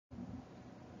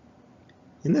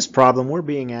In this problem, we're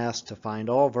being asked to find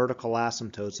all vertical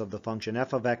asymptotes of the function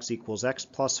f of x equals x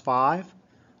plus 5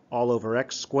 all over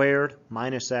x squared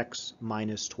minus x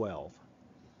minus 12.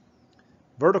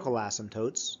 Vertical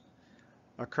asymptotes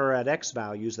occur at x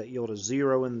values that yield a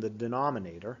 0 in the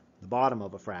denominator, the bottom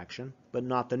of a fraction, but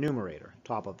not the numerator,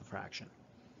 top of the fraction.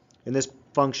 In this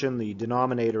function, the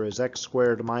denominator is x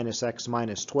squared minus x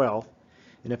minus 12,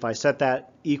 and if I set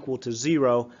that equal to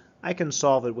 0, I can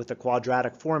solve it with the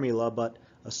quadratic formula, but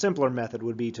a simpler method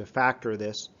would be to factor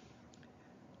this.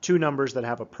 Two numbers that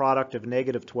have a product of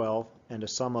negative 12 and a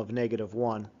sum of negative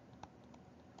 1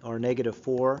 are negative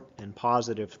 4 and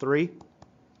positive 3.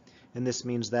 And this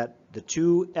means that the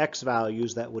two x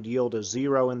values that would yield a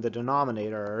 0 in the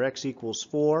denominator are x equals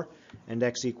 4 and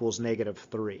x equals negative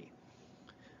 3.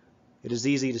 It is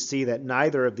easy to see that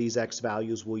neither of these x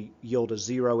values will yield a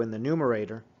 0 in the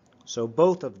numerator, so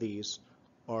both of these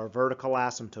are vertical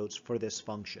asymptotes for this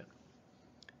function.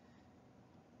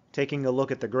 Taking a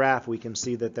look at the graph, we can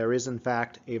see that there is in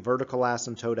fact a vertical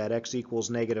asymptote at x equals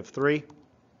negative 3,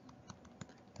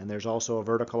 and there's also a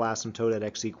vertical asymptote at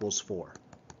x equals 4.